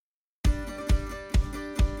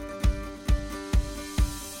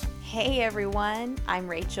Hey everyone, I'm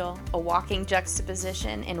Rachel, a walking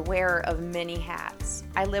juxtaposition and wearer of many hats.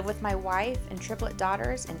 I live with my wife and triplet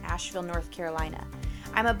daughters in Asheville, North Carolina.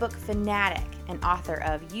 I'm a book fanatic and author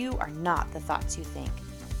of You Are Not the Thoughts You Think.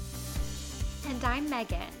 And I'm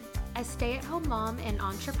Megan, a stay-at-home mom and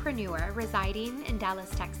entrepreneur residing in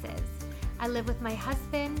Dallas, Texas. I live with my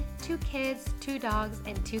husband, 2 kids, 2 dogs,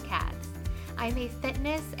 and 2 cats. I'm a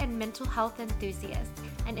fitness and mental health enthusiast,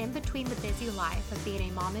 and in between the busy life of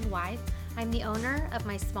being a mom and wife, I'm the owner of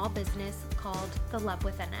my small business called The Love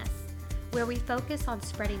Within Us, where we focus on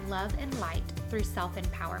spreading love and light through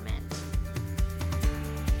self-empowerment.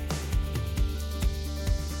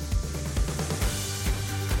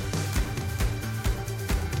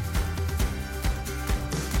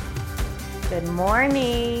 Good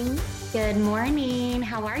morning. Good morning.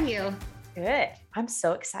 How are you? Good. I'm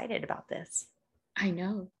so excited about this. I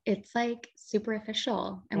know. It's like super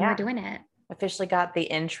official and Yeah. we're doing it. Officially got the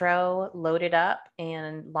intro loaded up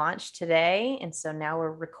and launched today. And so now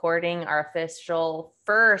we're recording our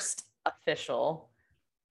first official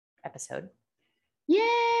episode.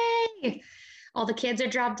 Yay! All the kids are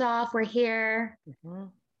dropped off. We're here.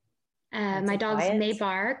 Mm-hmm. My dogs quiet. may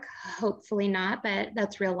bark. Hopefully not, but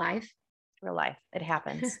that's real life. Real life. It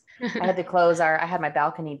happens. I had to close I had my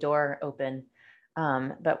balcony door open.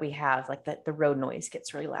 But we have like the road noise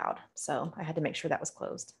gets really loud. So I had to make sure that was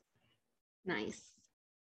closed. Nice.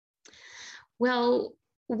 Well,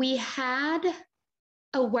 we had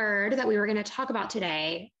a word that we were going to talk about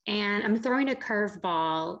today, and I'm throwing a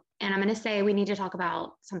curveball, and I'm going to say we need to talk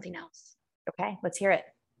about something else. Okay, let's hear it.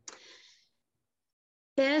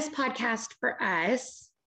 This podcast for us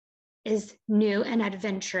is new and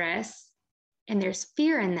adventurous, and there's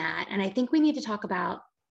fear in that. And I think we need to talk about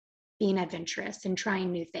being adventurous and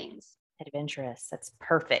trying new things. Adventurous. That's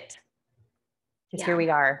perfect. Because Yeah. Here we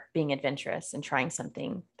are being adventurous and trying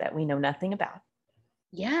something that we know nothing about.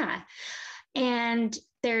 Yeah. And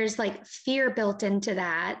there's like fear built into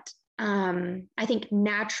that. I think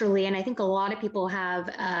naturally, and I think a lot of people have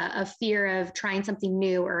a fear of trying something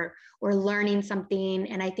new or learning something.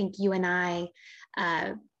 And I think you and I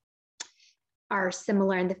are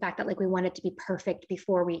similar in the fact that like we want it to be perfect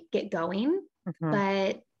before we get going. Mm-hmm.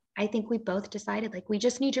 But I think we both decided like we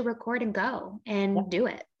just need to record and go and do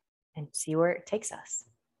it. And see where it takes us.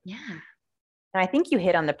 Yeah. And I think you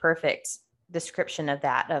hit on the perfect description of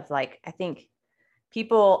that, of like, I think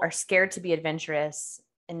people are scared to be adventurous.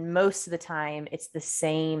 And most of the time it's the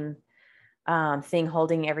same thing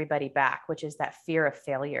holding everybody back, which is that fear of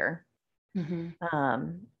failure. Mm-hmm.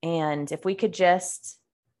 And if we could just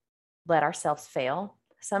let ourselves fail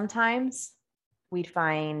sometimes, we'd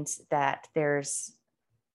find that there's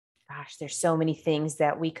so many things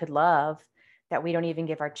that we could love that we don't even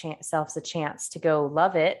give ourselves a chance to go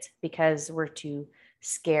love it because we're too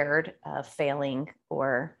scared of failing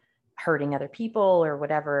or hurting other people or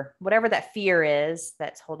whatever that fear is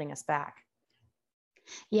that's holding us back.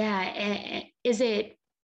 Yeah. And is it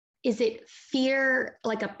fear,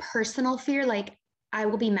 like a personal fear, like I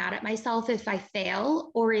will be mad at myself if I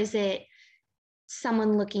fail, or is it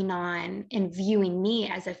someone looking on and viewing me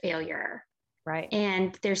as a failure? Right.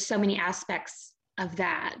 And there's so many aspects of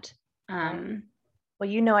that.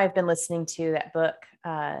 Well, I've been listening to that book,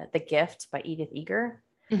 The Gift by Edith Eger.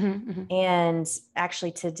 Mm-hmm, mm-hmm. And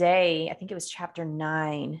actually today, I think it was chapter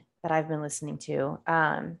 9 that I've been listening to.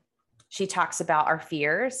 She talks about our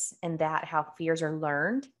fears and how fears are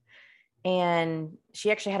learned. And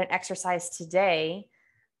she actually had an exercise today.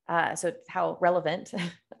 So how relevant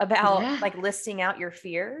about like listing out your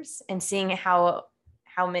fears and seeing how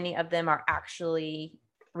many of them are actually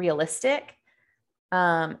realistic,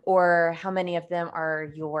 or how many of them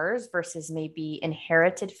are yours versus maybe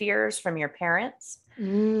inherited fears from your parents,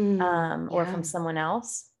 or from someone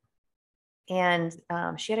else. And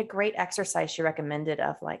she had a great exercise she recommended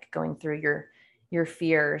of like going through your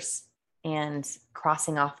fears and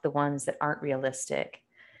crossing off the ones that aren't realistic,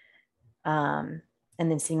 and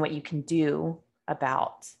then seeing what you can do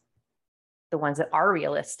about the ones that are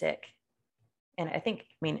realistic. And I think,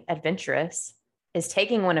 adventurous is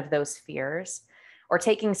taking one of those fears or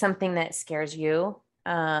taking something that scares you,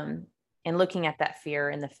 and looking at that fear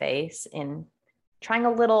in the face and trying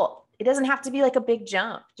a little. It doesn't have to be like a big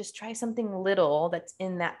jump. Just try something little that's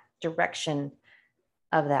in that direction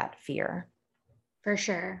of that fear. For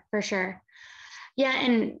sure. For sure. Yeah.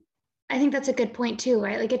 And I think that's a good point too,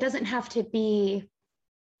 right? Like it doesn't have to be,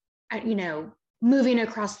 moving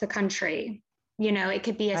across the country. It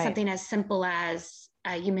could be something as simple as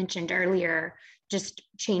you mentioned earlier, just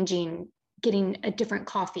getting a different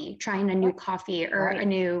coffee, trying a new coffee or a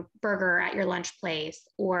new burger at your lunch place,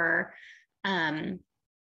 or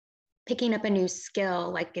picking up a new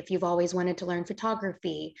skill, like if you've always wanted to learn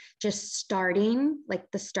photography, just starting, like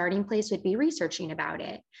the starting place would be researching about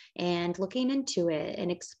it and looking into it and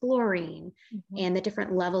exploring and the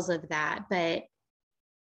different levels of that. But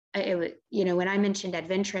it was, you know, when I mentioned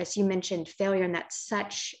adventurous, you mentioned failure, and that's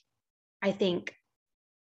such, I think,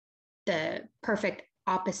 the perfect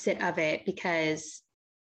opposite of it, because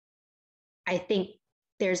I think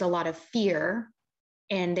there's a lot of fear,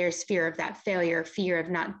 and there's fear of that failure, fear of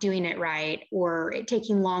not doing it right, or it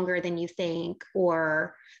taking longer than you think,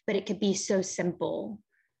 but it could be so simple,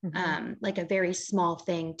 like a very small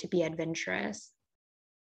thing to be adventurous.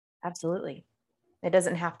 Absolutely. It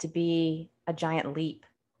doesn't have to be a giant leap.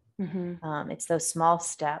 It's those small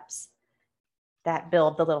steps that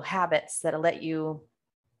build the little habits that'll let you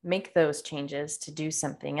make those changes to do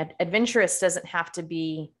something. Adventurous doesn't have to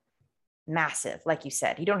be massive. Like you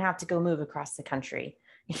said, you don't have to go move across the country.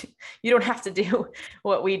 You don't have to do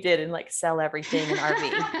what we did and like sell everything in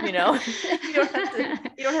RV, you know.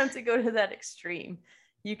 You don't have to go to that extreme.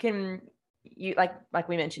 You like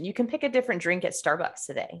we mentioned, you can pick a different drink at Starbucks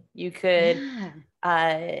today. You could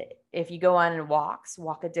if you go on and walk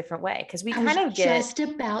a different way, because we kind of get just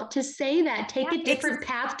about to say that, take a different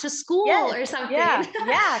path to school or something.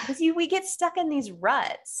 Yeah, because we get stuck in these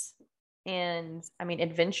ruts. And I mean,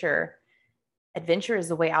 adventure is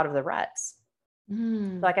the way out of the ruts.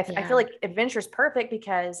 Like I feel like adventure is perfect,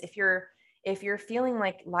 because if you're feeling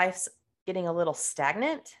like life's getting a little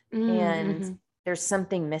stagnant and there's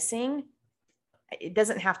something missing, it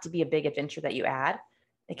doesn't have to be a big adventure that you add.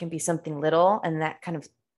 It can be something little, and that kind of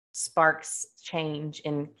sparks change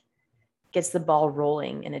and gets the ball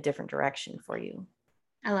rolling in a different direction for you.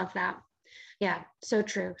 I love that. Yeah, so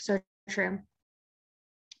true. So true.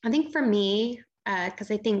 I think for me,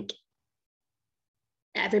 because I think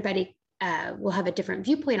everybody will have a different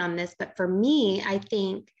viewpoint on this, but for me, I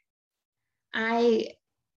think I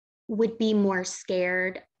would be more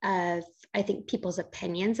scared of, I think, people's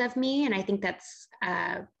opinions of me. And I think that's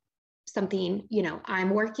something, you know, I'm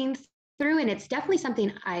working through. And it's definitely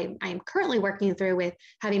something I'm currently working through with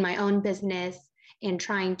having my own business and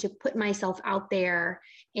trying to put myself out there.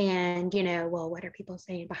 And, you know, well, what are people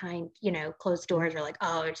saying behind, you know, closed doors, or like,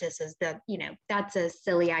 oh, this is the, you know, that's a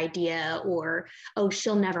silly idea, or, oh,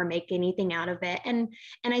 she'll never make anything out of it. And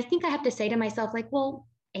I think I have to say to myself, like, well,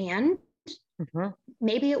 and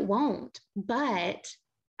maybe it won't, but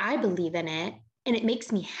I believe in it and it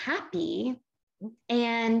makes me happy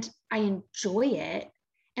and I enjoy it.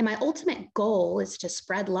 And my ultimate goal is to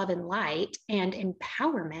spread love and light and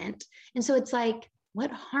empowerment. And so it's like,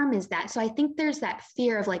 what harm is that? So I think there's that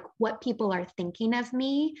fear of like what people are thinking of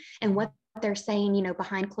me and what they're saying, you know,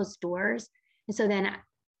 behind closed doors. And so then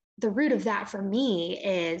the root of that for me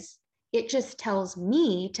is it just tells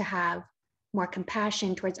me to have more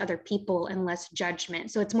compassion towards other people and less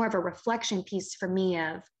judgment. So it's more of a reflection piece for me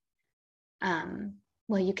of,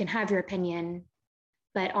 well, you can have your opinion,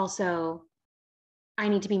 but also I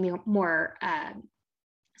need to be more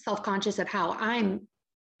self-conscious of how I'm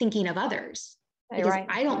thinking of others, because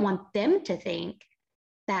I don't want them to think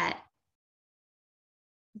that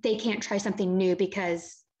they can't try something new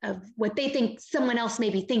because of what they think someone else may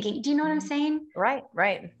be thinking. Do you know what I'm saying? Right.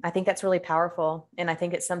 I think that's really powerful. And I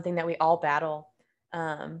think it's something that we all battle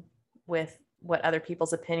with what other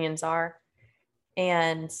people's opinions are.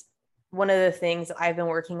 And one of the things I've been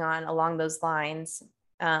working on along those lines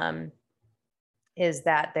is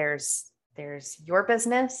that there's your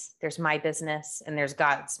business, there's my business, and there's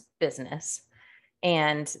God's business.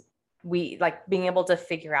 And we like being able to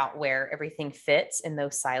figure out where everything fits in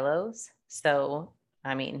those silos. So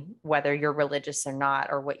I mean, whether you're religious or not,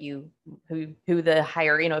 or what who the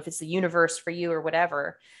higher, you know, if it's the universe for you or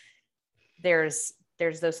whatever, there's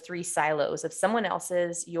those three silos of someone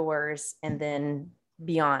else's, yours, and then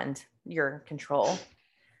beyond your control.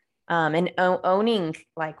 And owning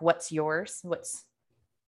like what's yours,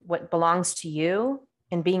 what belongs to you,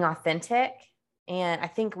 and being authentic. And I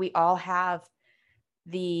think we all have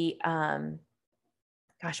the,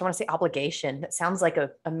 gosh, I want to say obligation. That sounds like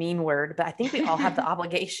a mean word, but I think we all have the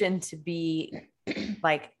obligation to be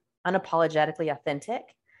like unapologetically authentic,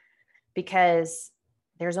 because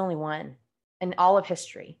there's only one in all of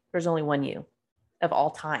history. There's only one you of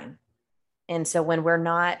all time. And so when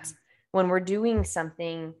we're doing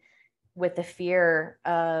something with the fear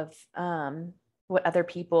of what other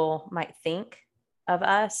people might think of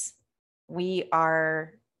us, we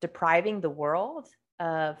are depriving the world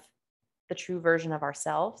of the true version of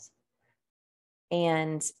ourselves.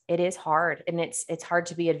 And it is hard. And it's hard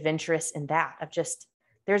to be adventurous in that, of just,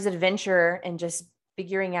 there's adventure in just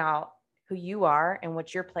figuring out who you are and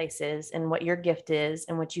what your place is and what your gift is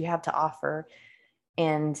and what you have to offer,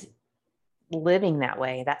 and living that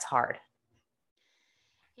way, that's hard.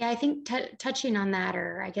 Yeah, I think touching on that,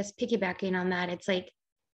 or I guess piggybacking on that, it's like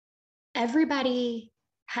everybody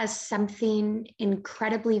has something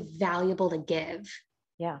incredibly valuable to give.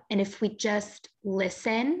 Yeah. And if we just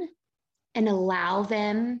listen and allow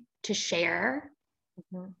them to share,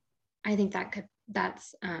 I think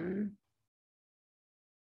that's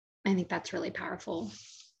really powerful.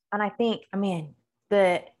 And I think,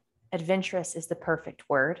 the adventurous is the perfect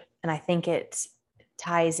word. And I think it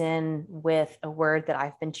ties in with a word that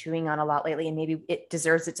I've been chewing on a lot lately, and maybe it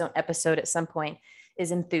deserves its own episode at some point,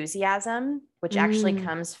 is enthusiasm, which actually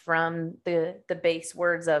comes from the base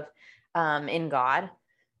words of in God.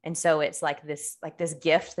 And so it's like this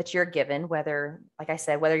gift that you're given, whether, like I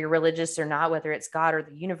said, whether you're religious or not, whether it's God or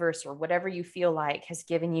the universe or whatever you feel like has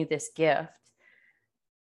given you this gift,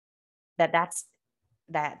 that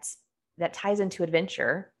ties into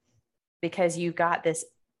adventure, because you got this,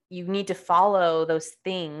 you need to follow those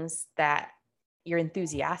things that you're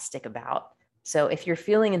enthusiastic about. So if you're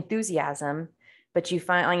feeling enthusiasm, but you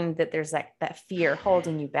find that there's that fear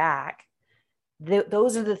holding you back,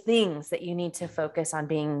 those are the things that you need to focus on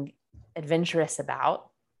being adventurous about,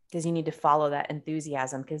 because you need to follow that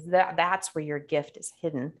enthusiasm, because that's where your gift is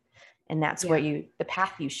hidden. And that's where the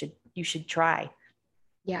path you should try.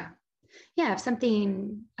 Yeah. Yeah. If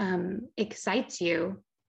something excites you,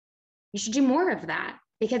 you should do more of that,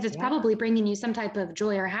 because it's probably bringing you some type of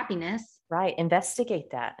joy or happiness. Right.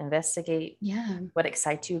 Investigate what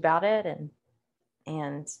excites you about it,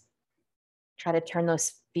 and try to turn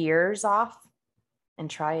those fears off, and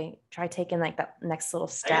try taking like that next little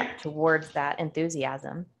step towards that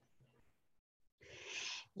enthusiasm.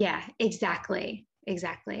 Yeah, exactly. It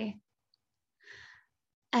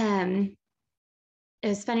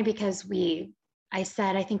was funny because I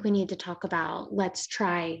said, I think we need to talk about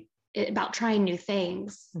trying new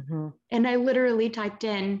things. Mm-hmm. And I literally typed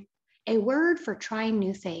in a word for trying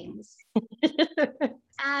new things.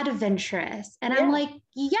 Adventurous. And I'm like,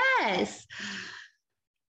 yes.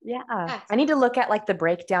 Yeah. I need to look at like the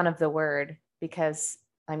breakdown of the word, because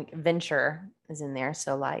venture is in there.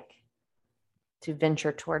 So like to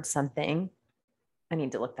venture towards something. I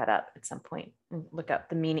need to look that up at some point and look up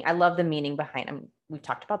the meaning. I love the meaning behind. We've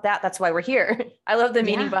talked about that. That's why we're here. I love the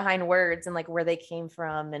meaning behind words and like where they came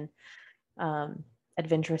from. And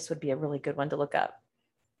adventurous would be a really good one to look up.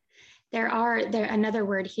 There another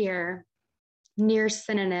word here. Near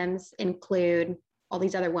synonyms include all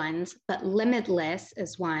these other ones, but limitless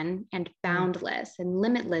is one, and boundless. And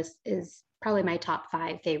limitless is probably my top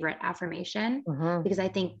 5 favorite affirmation, because I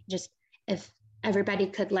think just if everybody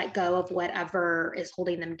could let go of whatever is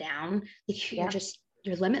holding them down, your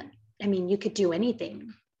limit. You could do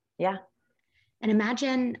anything. Yeah. And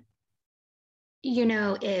imagine,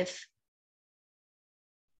 if,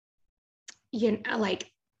 like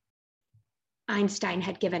Einstein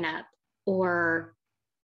had given up, or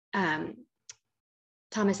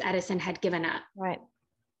Thomas Edison had given up. Right.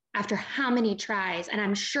 After how many tries? And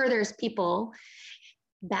I'm sure there's people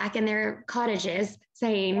back in their cottages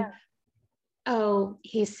saying, oh,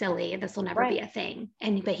 he's silly. This will never be a thing.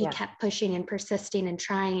 But he kept pushing and persisting and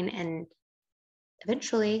trying, and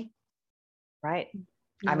eventually. Right.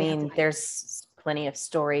 There's plenty of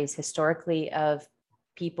stories historically of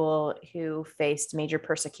people who faced major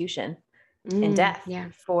persecution and death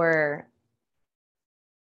for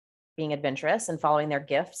being adventurous and following their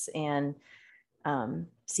gifts, and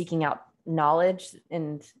seeking out knowledge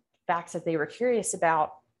and facts that they were curious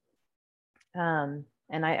about.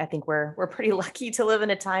 And I think we're pretty lucky to live in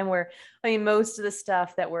a time where, most of the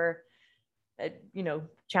stuff that we're,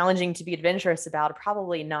 challenging to be adventurous about are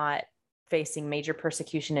probably not facing major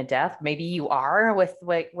persecution and death. Maybe you are with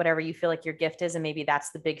whatever you feel like your gift is, and maybe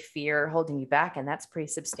that's the big fear holding you back, and that's pretty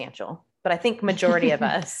substantial. But I think majority of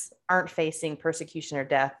us aren't facing persecution or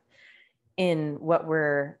death in what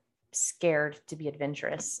we're scared to be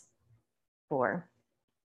adventurous for.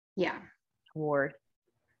 Yeah. Toward.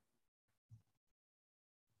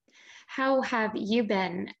 How have you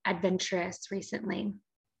been adventurous recently?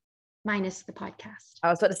 Minus the podcast. I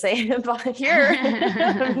was about to say, I'm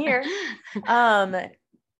here.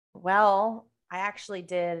 Well, I actually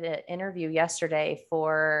did an interview yesterday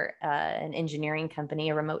for an engineering company,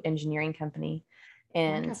 a remote engineering company.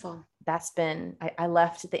 And wonderful. That's been, I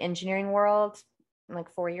left the engineering world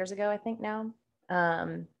like 4 years ago, I think now,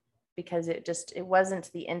 because it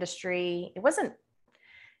wasn't the industry. It wasn't,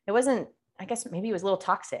 I guess maybe it was a little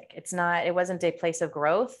toxic. It wasn't a place of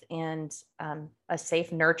growth and a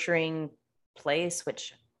safe, nurturing place,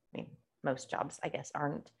 which most jobs, I guess,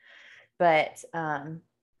 aren't. but I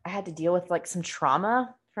had to deal with like some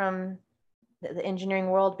trauma from the engineering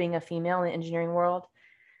world, being a female in the engineering world.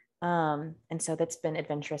 And so that's been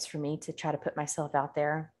adventurous for me to try to put myself out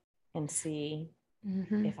there and see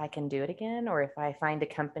if I can do it again, or if I find a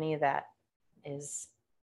company that is,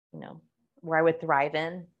 where I would thrive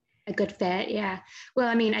in. A good fit. Yeah. Well,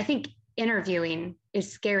 I mean, I think interviewing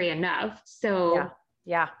is scary enough. So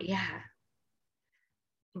yeah.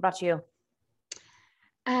 What about you?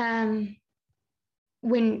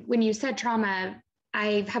 When you said trauma,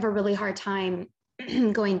 I have a really hard time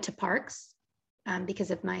going to parks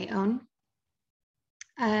because of my own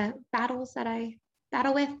battles that I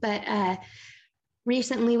battle with. But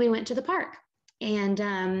recently we went to the park,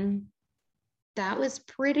 and that was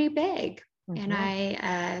pretty big. And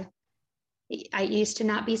I used to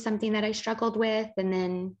not be something that I struggled with. And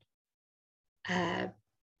then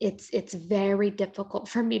it's very difficult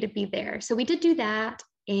for me to be there. So we did do that.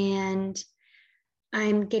 And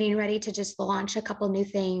I'm getting ready to just launch a couple new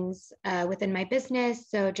things within my business.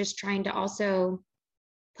 So just trying to also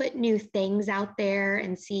put new things out there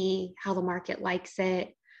and see how the market likes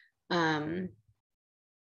it. I'm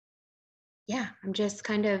just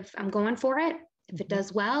I'm going for it. If it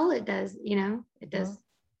does well, it does, it does.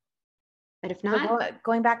 But if not. So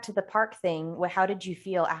going back to the park thing, how did you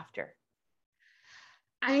feel after?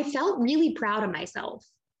 I felt really proud of myself.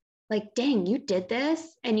 Like, dang, you did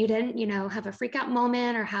this and you didn't, have a freak out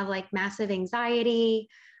moment or have like massive anxiety.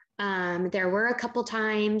 There were a couple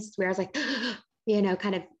times where I was like,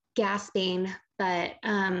 kind of gasping, but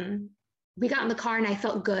we got in the car and I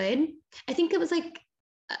felt good. I think it was like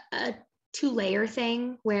a 2-layer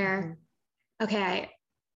thing where, okay,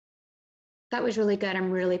 that was really good.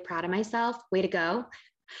 I'm really proud of myself. Way to go.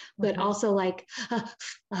 But also like,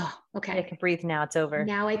 okay. I can breathe now. It's over.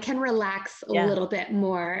 Now I can relax a little bit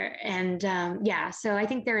more. And so I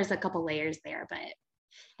think there is a couple layers there, but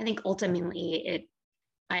I think ultimately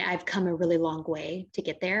I've come a really long way to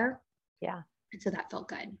get there. Yeah. And so that felt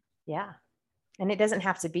good. Yeah. And it doesn't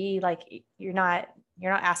have to be like, you're not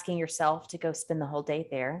asking yourself to go spend the whole day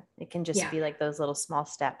there. It can just be like those little small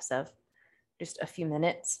steps of just a few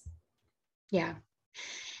minutes. Yeah.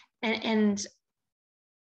 And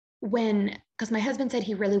because my husband said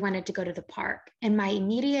he really wanted to go to the park, and my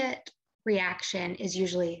immediate reaction is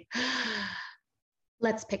usually,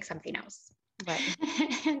 let's pick something else. Right.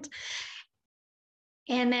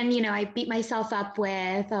 and then, I beat myself up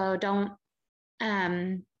with, oh,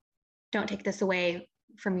 don't take this away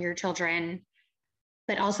from your children.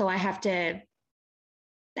 But also I have to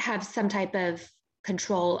have some type of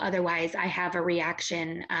control. Otherwise I have a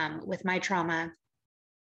reaction with my trauma.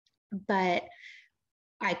 But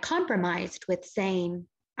I compromised with saying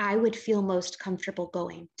I would feel most comfortable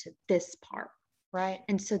going to this park. Right.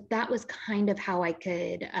 And so that was kind of how I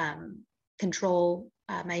could control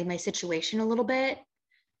my situation a little bit,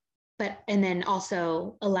 and then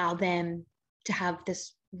also allow them to have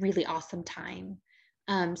this really awesome time.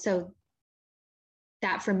 So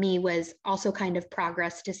that for me was also kind of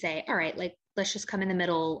progress to say, all right, like, let's just come in the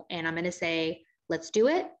middle, and I'm going to say, let's do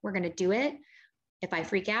it. We're going to do it. If I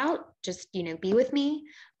freak out, just, be with me.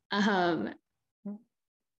 Yeah,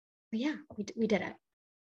 we did it.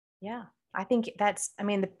 Yeah. I think that's,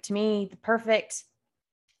 to me, the perfect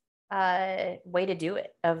way to do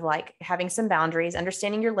it, of like having some boundaries,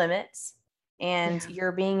 understanding your limits, and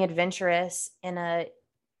you're being adventurous in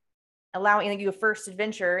allowing you a first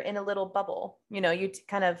adventure in a little bubble, you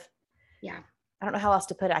kind of, I don't know how else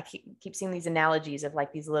to put it. I keep seeing these analogies of like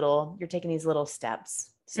you're taking these little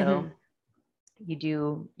steps. So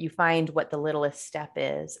you find what the littlest step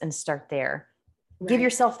is and start there. Right. Give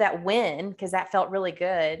yourself that win, because that felt really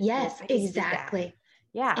good. Yes, exactly.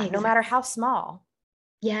 Yeah. Exactly. No matter how small.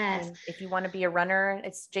 Yes. And if you want to be a runner,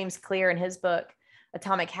 it's James Clear in his book,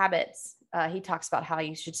 Atomic Habits. He talks about how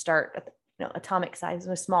you should start, atomic size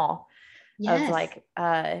was small. Yes. Of like,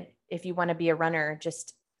 if you want to be a runner,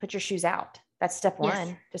 just put your shoes out. That's step one.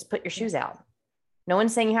 Yes. Just put your shoes out. No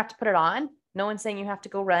one's saying you have to put it on. No one's saying you have to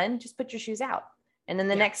go run. Just put your shoes out. And then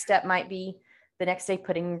the next step might be the next day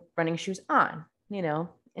putting running shoes on,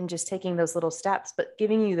 and just taking those little steps, but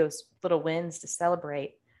giving you those little wins to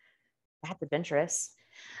celebrate. That's adventurous.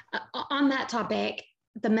 On that topic,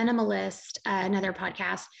 The Minimalist, another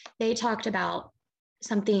podcast, they talked about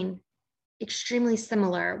something extremely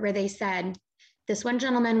similar, where they said this one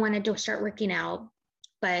gentleman wanted to start working out,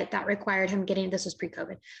 but that required him this was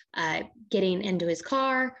pre-COVID, getting into his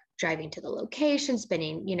car, driving to the location,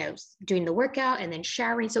 spending, doing the workout, and then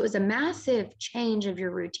showering. So it was a massive change of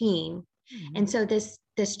your routine. Mm-hmm. And so this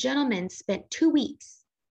gentleman spent 2 weeks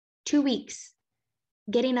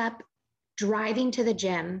getting up, driving to the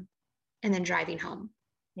gym, and then driving home.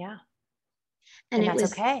 Yeah. And it that's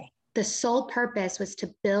was okay. The sole purpose was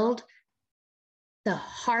to build the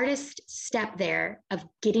hardest step there of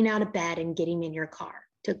getting out of bed and getting in your car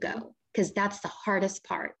to go, because that's the hardest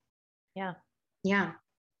part. Yeah. Yeah.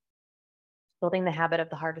 Building the habit of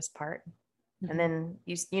the hardest part. And then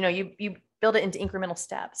you build it into incremental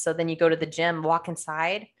steps. So then you go to the gym, walk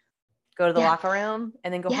inside, go to the locker room,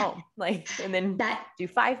 and then go home. And then do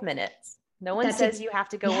 5 minutes. No one says you have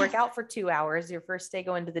to go work out for 2 hours your first day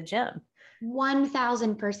going to the gym.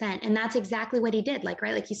 1000%. And that's exactly what he did. Like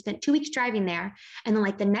he spent 2 weeks driving there. And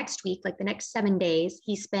then the next week, the next 7 days,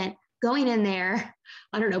 he spent going in there,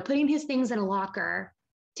 I don't know, putting his things in a locker,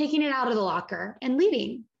 taking it out of the locker and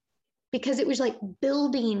leaving, because it was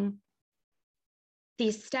building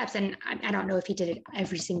these steps. And I don't know if he did it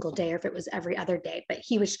every single day or if it was every other day, but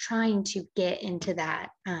he was trying to get into that,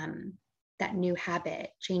 that new habit,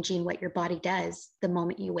 changing what your body does the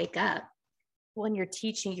moment you wake up. When you're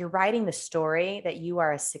teaching, you're writing the story that you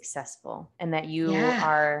are successful and that you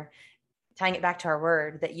are tying it back to our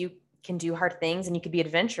word, that you can do hard things and you could be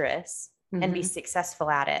adventurous and be successful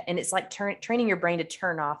at it. And it's like training your brain to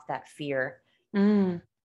turn off that fear,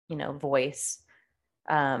 voice.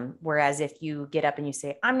 Whereas if you get up and you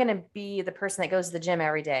say, I'm going to be the person that goes to the gym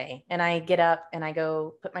every day, and I get up and I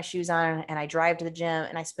go put my shoes on and I drive to the gym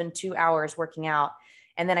and I spend 2 hours working out,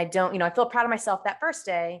 and then I don't, I feel proud of myself that first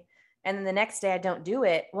day, and then the next day I don't do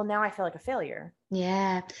it. Well, now I feel like a failure.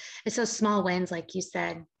 Yeah. It's those small wins, like you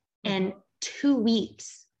said, and 2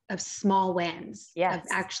 weeks of small wins of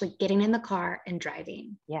actually getting in the car and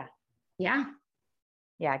driving. Yeah. Yeah.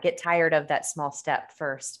 Yeah. Get tired of that small step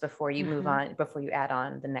first before you move on, before you add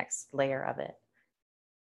on the next layer of it.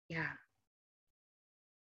 Yeah.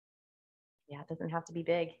 Yeah. It doesn't have to be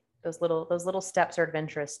big. Those little steps are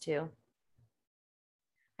adventurous too.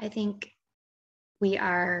 I think we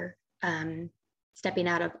are stepping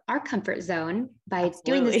out of our comfort zone by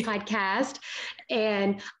doing this podcast.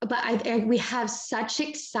 But we have such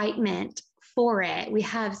excitement for it. We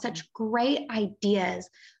have such great ideas.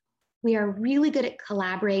 We are really good at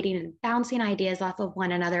collaborating and bouncing ideas off of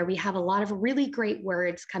one another. We have a lot of really great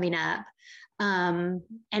words coming up. And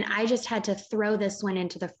I just had to throw this one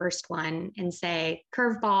into the first one and say,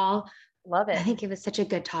 curveball. Love it. I think it was such a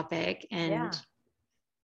good topic. And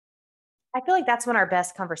I feel like that's when our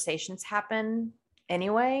best conversations happen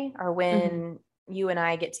anyway, or when you and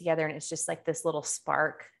I get together and it's just like this little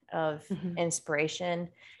spark of inspiration,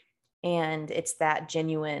 and it's that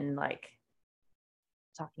genuine,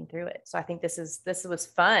 talking through it. So I think this was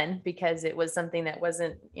fun because it was something that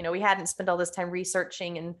wasn't, we hadn't spent all this time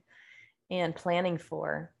researching and planning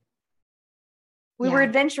for. We were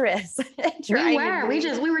adventurous.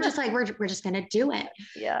 We were just like, we're just going to do it.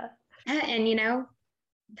 Yeah. And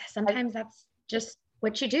sometimes that's just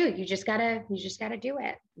what you do. You just gotta do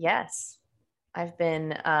it. Yes. I've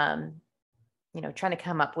been, trying to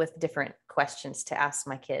come up with different questions to ask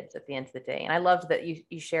my kids at the end of the day. And I loved that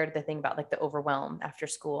you shared the thing about the overwhelm after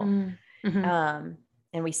school.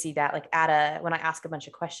 And we see that Ada, when I ask a bunch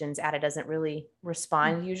of questions, Ada doesn't really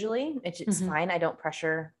respond usually. It's fine. I don't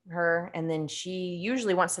pressure her. And then she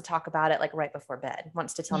usually wants to talk about it right before bed,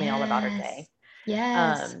 wants to tell me all about her day.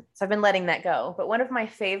 Yes. So I've been letting that go. But one of my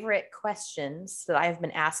favorite questions that I've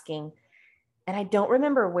been asking, and I don't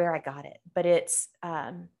remember where I got it, but it's,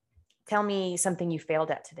 tell me something you failed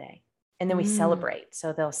at today. And then we celebrate.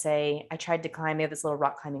 So they'll say, they have this little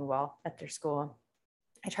rock climbing wall at their school.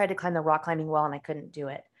 I tried to climb the rock climbing wall and I couldn't do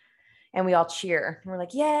it. And we all cheer. And we're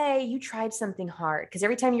like, yay, you tried something hard. Because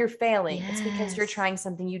every time you're failing, it's because you're trying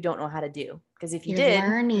something you don't know how to do. Because if you did,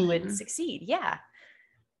 you would succeed. Yeah.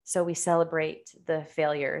 So we celebrate the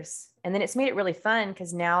failures. And then it's made it really fun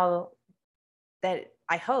because now that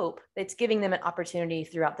I hope it's giving them an opportunity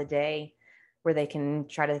throughout the day where they can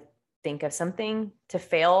try to think of something to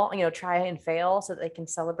fail, try and fail so that they can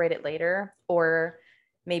celebrate it later. Or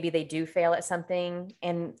maybe they do fail at something.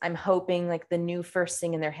 And I'm hoping the new first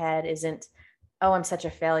thing in their head isn't, oh, I'm such a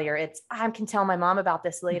failure. It's, I can tell my mom about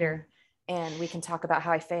this later and we can talk about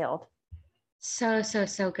how I failed. So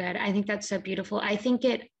good. I think that's so beautiful. I think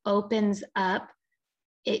it opens up,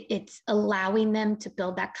 it's allowing them to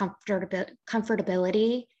build that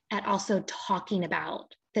comfortability at also talking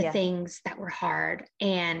about the things that were hard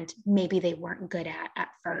and maybe they weren't good at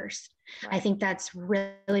first. Right. I think that's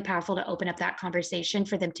really powerful to open up that conversation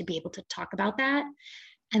for them to be able to talk about that.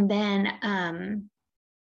 And then,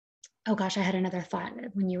 oh gosh, I had another thought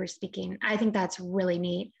when you were speaking. I think that's really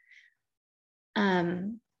neat.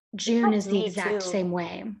 June is the exact same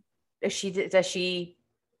way. Does she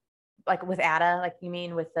with Ada, you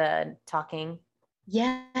mean with the talking?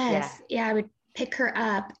 Yes. Yeah. pick her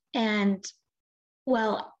up, and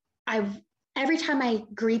well, every time I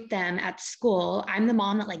greet them at school, I'm the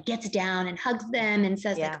mom that like gets down and hugs them and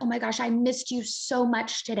says like, oh my gosh, I missed you so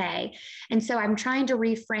much today. And so I'm trying to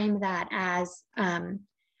reframe that as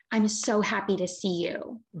I'm so happy to see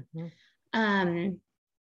you.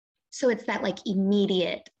 So it's that like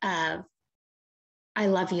immediate of I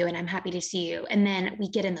love you and I'm happy to see you. And then we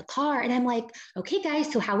get in the car and I'm like, okay, guys,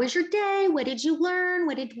 so how was your day? What did you learn?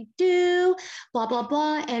 What did we do? Blah, blah,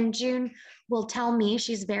 blah. And June will tell me,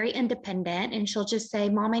 she's very independent, and she'll just say,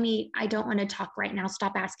 Mom, I don't want to talk right now.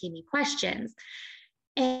 Stop asking me questions.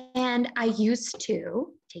 And I used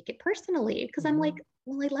to take it personally because I'm like,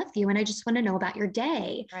 well, I love you and I just want to know about your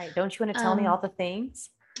day. Right. Don't you want to tell me all the things?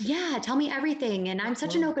 Yeah, tell me everything. And I'm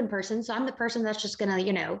such an open person. So I'm the person that's just going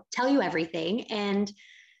to, tell you everything. And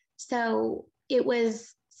so it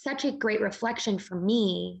was such a great reflection for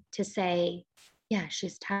me to say, yeah,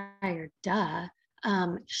 she's tired. Duh.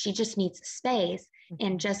 She just needs space.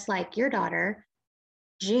 And just like your daughter,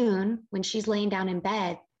 June, when she's laying down in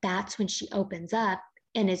bed, that's when she opens up.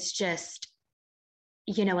 And it's just,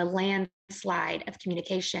 a landslide of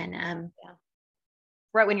communication.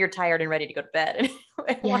 Right when you're tired and ready to go to bed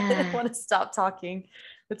and want to stop talking.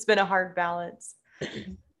 It's been a hard balance.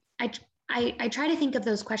 I try to think of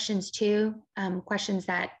those questions too, questions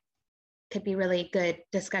that could be really good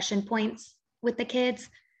discussion points with the kids.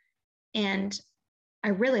 And I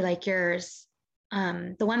really like yours.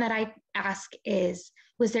 The one that I ask is,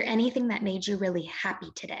 was there anything that made you really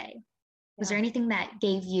happy today? Was there anything that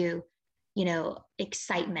gave you,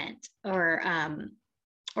 excitement, or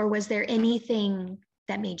was there anything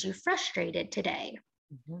that made you frustrated today?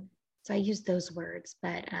 So I use those words,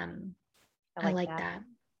 but I like that.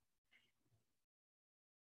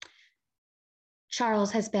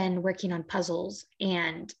 Charles has been working on puzzles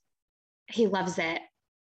and he loves it.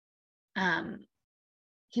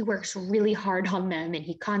 He works really hard on them and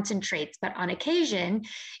he concentrates, but on occasion,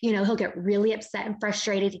 he'll get really upset and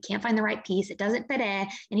frustrated. He can't find the right piece. It doesn't fit in.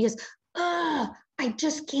 And he goes, oh, I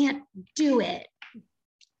just can't do it.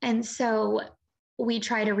 And so we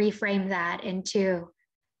try to reframe that into,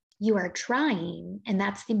 you are trying, and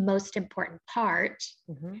that's the most important part,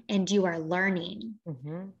 and you are learning.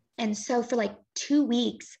 And so for like 2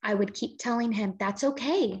 weeks, I would keep telling him, that's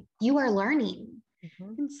okay, you are learning.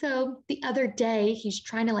 And so the other day, he's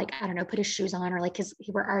trying to put his shoes on, or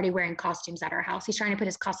we're already wearing costumes at our house. He's trying to put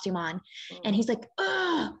his costume on, and he's like,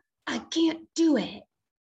 oh, I can't do it.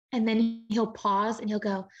 And then he'll pause and he'll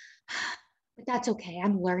go, but that's okay,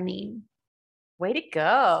 I'm learning. Way to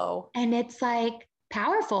go. And it's like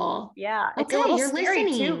powerful. Yeah. Okay, it's a little you're scary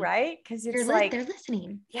listening too, right? Because it's like they're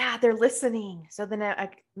listening. Yeah, they're listening. So then it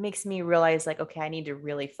makes me realize okay, I need to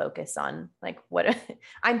really focus on what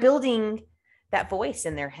I'm building that voice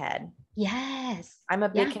in their head. Yes. I'm a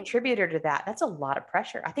big contributor to that. That's a lot of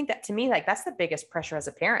pressure. I think that to me, that's the biggest pressure as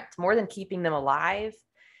a parent, more than keeping them alive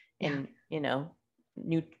and,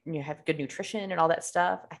 have good nutrition and all that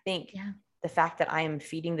stuff. I think the fact that I am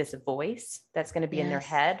feeding this voice that's going to be in their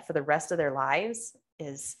head for the rest of their lives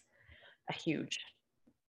is a huge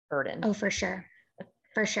burden. Oh, for sure.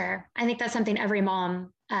 For sure. I think that's something every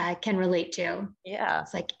mom can relate to. Yeah.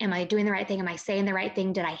 It's like, am I doing the right thing? Am I saying the right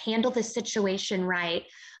thing? Did I handle this situation right?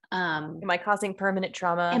 Am I causing permanent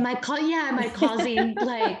trauma? Am I causing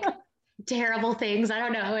terrible things? I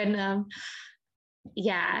don't know. And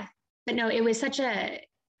but no, it was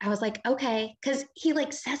I was like, okay, because he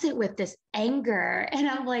says it with this anger, and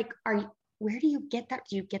I'm like, where do you get that?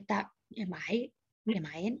 Do you get that? Am I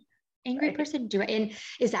an angry person? And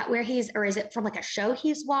is that where or is it from a show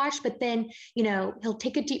he's watched? But then, he'll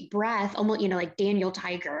take a deep breath, almost, like Daniel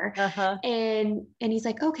Tiger. And he's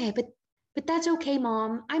like, okay, but that's okay,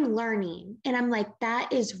 Mom. I'm learning. And I'm like,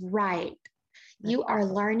 that is right. You are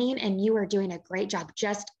learning and you are doing a great job.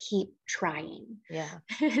 Just keep trying. Yeah.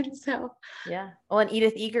 And so. Yeah. Well, and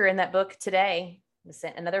Edith Eger in that book today,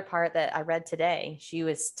 another part that I read today, she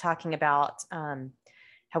was talking about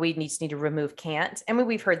how we need to remove can't. And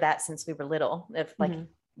we've heard that since we were little. If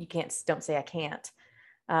you can't, don't say I can't.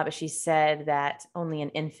 But she said that only an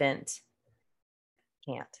infant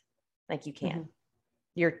can't. You can.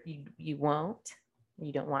 You won't.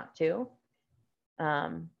 You don't want to.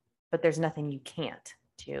 But there's nothing you can't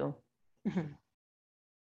do.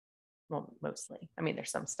 Well, mostly. I mean,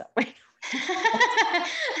 there's some stuff we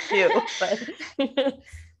do,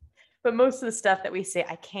 but most of the stuff that we say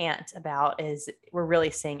I can't about is we're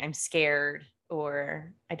really saying I'm scared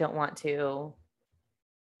or I don't want to.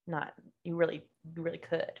 Not you really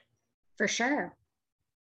could. For sure.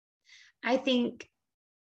 I think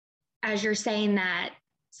as you're saying that,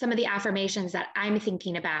 some of the affirmations that I'm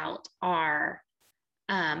thinking about are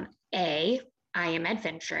A, I am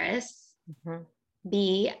adventurous. Mm-hmm.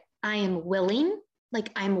 B, I am willing.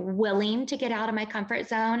 Like I'm willing to get out of my comfort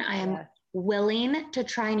zone. I am willing to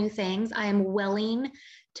try new things. I am willing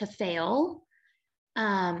to fail.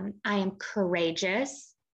 I am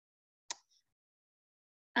courageous.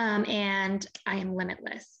 And I am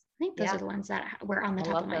limitless. I think those are the ones that were on the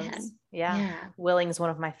top of my head. Yeah. Willing is one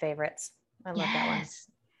of my favorites. I love that one.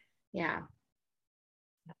 Yeah.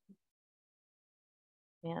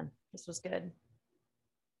 Man, this was good.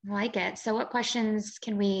 I like it. So what questions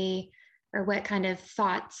or what kind of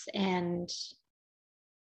thoughts can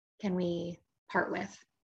we part with?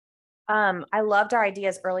 I loved our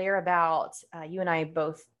ideas earlier about you and I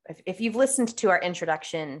both, if you've listened to our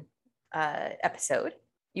introduction episode,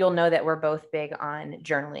 you'll know that we're both big on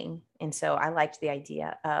journaling. And so I liked the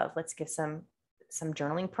idea of let's give some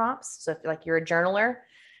journaling prompts. So if you're a journaler,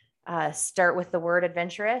 start with the word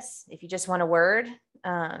adventurous. If you just want a word,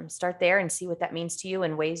 start there and see what that means to you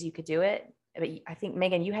and ways you could do it. But I think,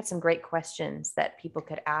 Megan, you had some great questions that people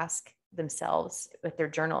could ask themselves with their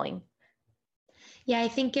journaling. Yeah, I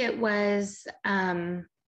think it was,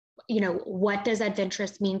 what does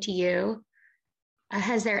adventurous mean to you?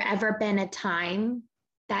 Has there ever been a time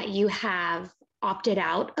that you have opted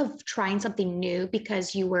out of trying something new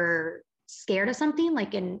because you were scared of something?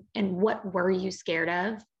 Like, and what were you scared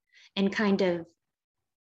of? And kind of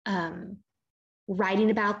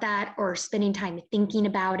writing about that, or spending time thinking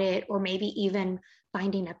about it, or maybe even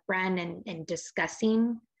finding a friend and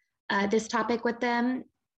discussing this topic with them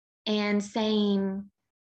and saying,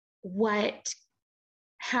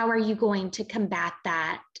 how are you going to combat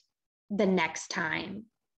that the next time?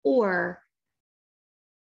 Or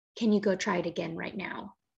can you go try it again right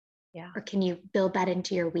now? Yeah. Or can you build that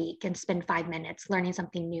into your week and spend 5 minutes learning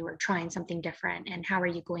something new or trying something different? And how are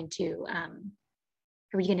you going to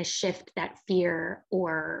shift that fear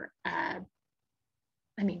or,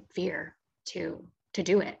 fear to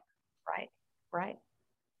do it? Right. Right.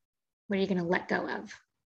 What are you going to let go of?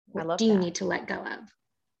 What do you need to let go of?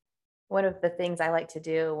 One of the things I like to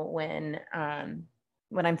do when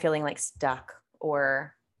I'm feeling like stuck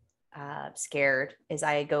or scared is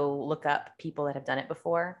I go look up people that have done it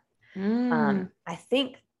before. I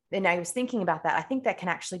think, and I was thinking about that, I think that can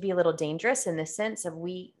actually be a little dangerous in the sense of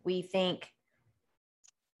we think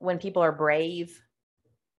when people are brave,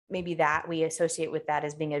 maybe that we associate with that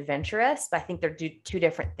as being adventurous, but I think they're two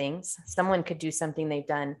different things. Someone could do something they've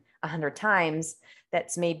done 100 times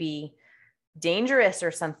that's maybe dangerous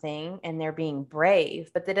or something, and they're being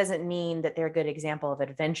brave, but that doesn't mean that they're a good example of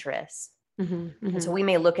adventurous. Mm-hmm, mm-hmm. And so we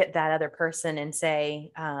may look at that other person and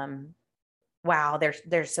say, wow,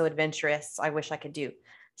 they're so adventurous. I wish I could do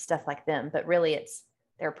stuff like them, but really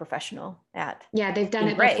they're a professional at. Yeah. They've done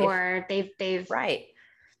it brave. Before. They've right.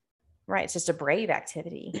 It's just a brave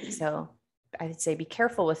activity. So I'd say be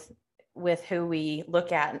careful with who we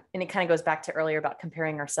look at. And it kind of goes back to earlier about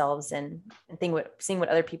comparing ourselves and seeing what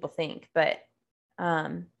other people think, but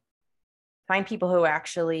find people who are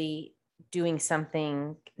actually doing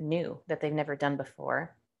something new that they've never done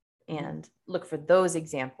before and look for those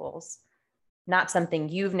examples, not something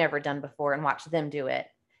you've never done before and watch them do it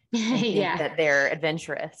and think that they're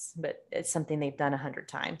adventurous, but it's something they've done 100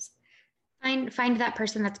 times. Find that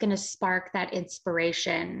person that's going to spark that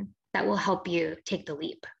inspiration that will help you take the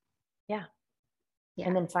leap. Yeah.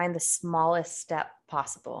 And then find the smallest step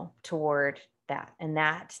possible toward that. And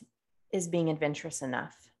that is being adventurous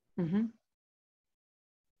enough. Mm-hmm.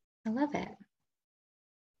 I love it.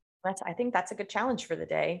 I think that's a good challenge for the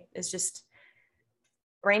day, is just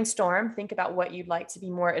brainstorm, think about what you'd like to be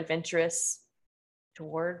more adventurous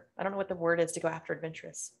toward. I don't know what the word is to go after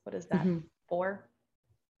adventurous. What is that for?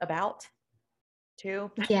 About?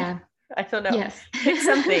 To? Yeah. I don't know. Yes. Pick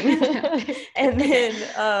something. and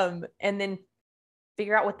then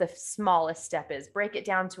figure out what the smallest step is. Break it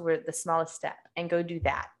down to where the smallest step and go do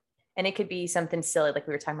that. And it could be something silly, like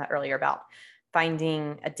we were talking about earlier about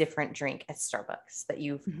finding a different drink at Starbucks that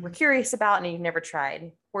you were curious about and you've never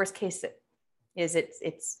tried. Worst case is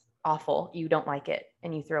it's awful. You don't like it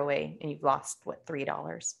and you throw away and you've lost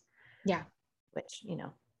 $3. Yeah. Which,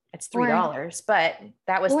 it's $3, but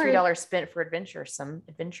that was $3 spent for adventure.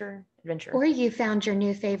 Or you found your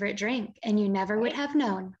new favorite drink and you never would have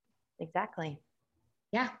known. Exactly.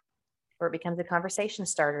 Yeah. Or it becomes a conversation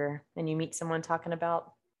starter and you meet someone talking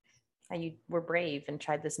about how you were brave and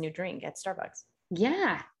tried this new drink at Starbucks.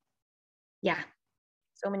 Yeah. Yeah.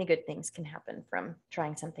 So many good things can happen from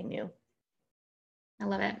trying something new. I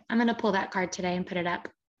love it. I'm going to pull that card today and put it up.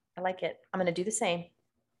 I like it. I'm going to do the same.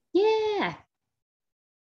 Yeah.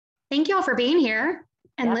 Thank you all for being here.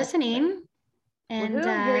 and listening. And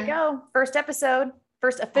here we go. First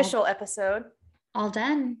official episode. All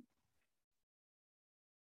done.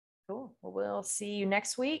 Cool. Well, we'll see you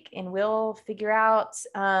next week, and we'll figure out,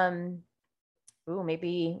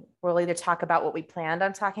 maybe we'll either talk about what we planned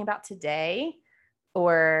on talking about today,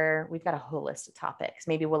 or we've got a whole list of topics.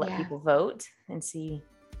 Maybe we'll let people vote and see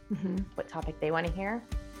what topic they want to hear.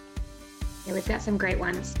 Yeah, we've got some great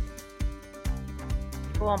ones.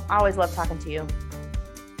 Cool. I always love talking to you.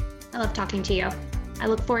 I love talking to you. I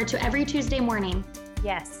look forward to every Tuesday morning.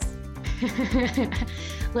 Yes.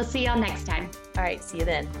 We'll see y'all next time. All right. See you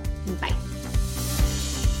then. Bye.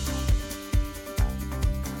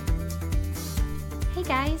 Hey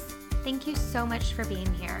guys, thank you so much for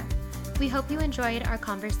being here. We hope you enjoyed our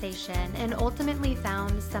conversation and ultimately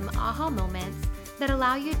found some aha moments that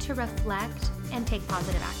allow you to reflect and take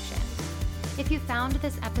positive action. If you found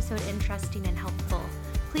this episode interesting and helpful,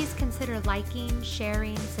 please consider liking,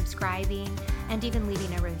 sharing, subscribing, and even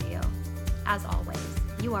leaving a review. As always,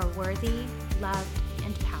 you are worthy, loved,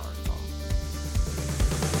 and powerful.